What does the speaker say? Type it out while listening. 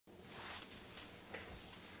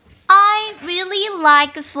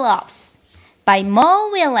Like Sloths by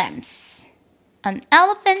Willdems, an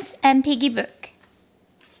elephant and piggy book.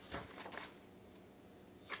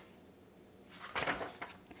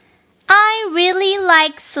 I really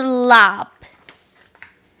like slop.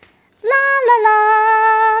 La la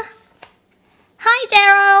la. Hi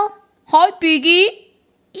Gerald. Hi Piggy.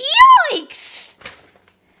 Yikes!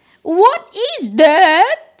 What is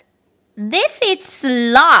that? This is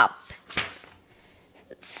slop.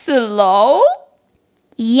 Slop?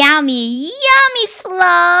 Yummy, yummy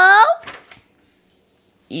slop.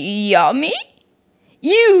 Yummy?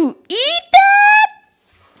 You eat that?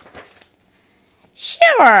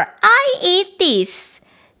 Sure, I eat this.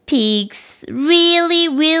 Pigs really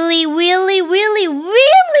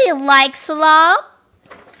like slop.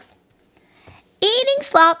 Eating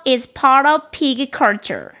slop is part of pig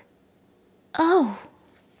culture. Oh.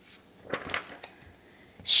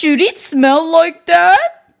 Should it smell like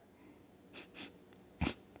that?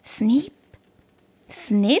 Snip,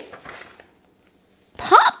 sniff,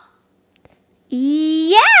 pop.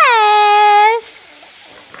 Yes!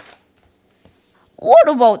 What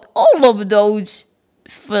about all of those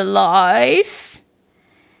flies?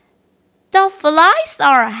 The flies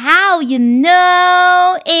are how you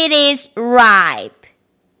know it is ripe.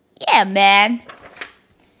 Yeah, man.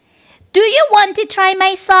 Do you want to try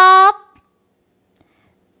my slop?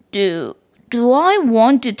 Do I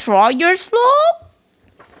want to try your slop?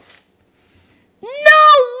 No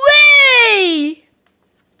way!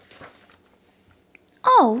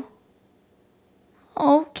 Oh.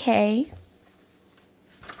 Okay.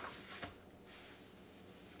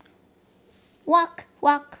 Walk,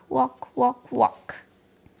 walk, walk, walk, walk.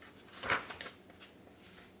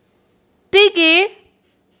 Piggy,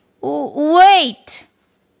 wait.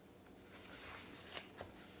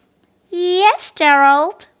 Yes,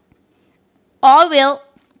 Gerald. I will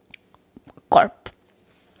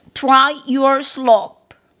try your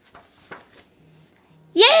slop.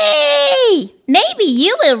 Yay! Maybe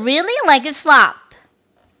you will really like a slop.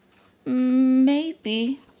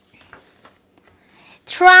 Maybe.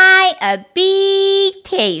 Try a big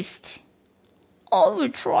taste. I will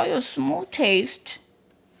try a small taste.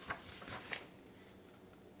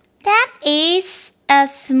 That is a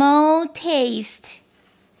small taste.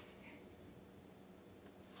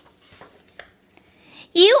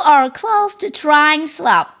 You are close to trying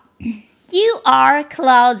slop. You are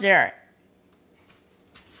closer.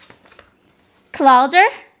 Closer?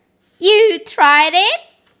 You tried it?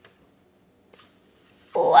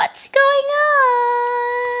 What's going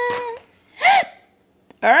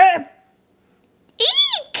on?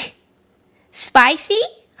 Eek! Spicy,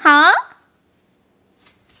 huh?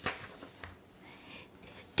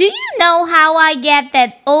 Do you know how I get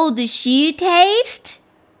that old shoe taste?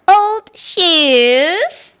 Old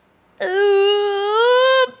shoes?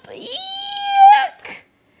 Oop! Yuck!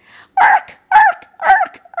 Ark! Ark!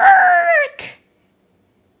 Ark! Ark!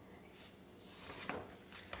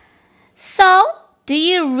 So, do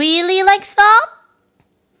you really like slop?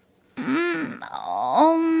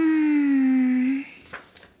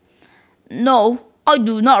 No, I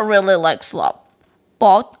do not really like slop,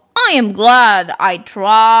 but I am glad I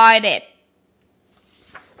tried it.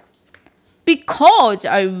 Because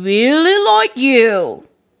I really like you.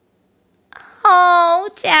 Oh,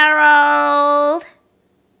 Gerald.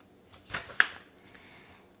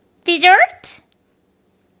 Dessert?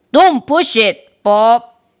 Don't push it, Bob.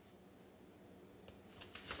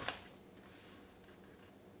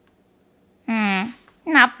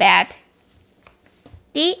 Not bad.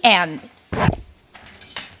 The end.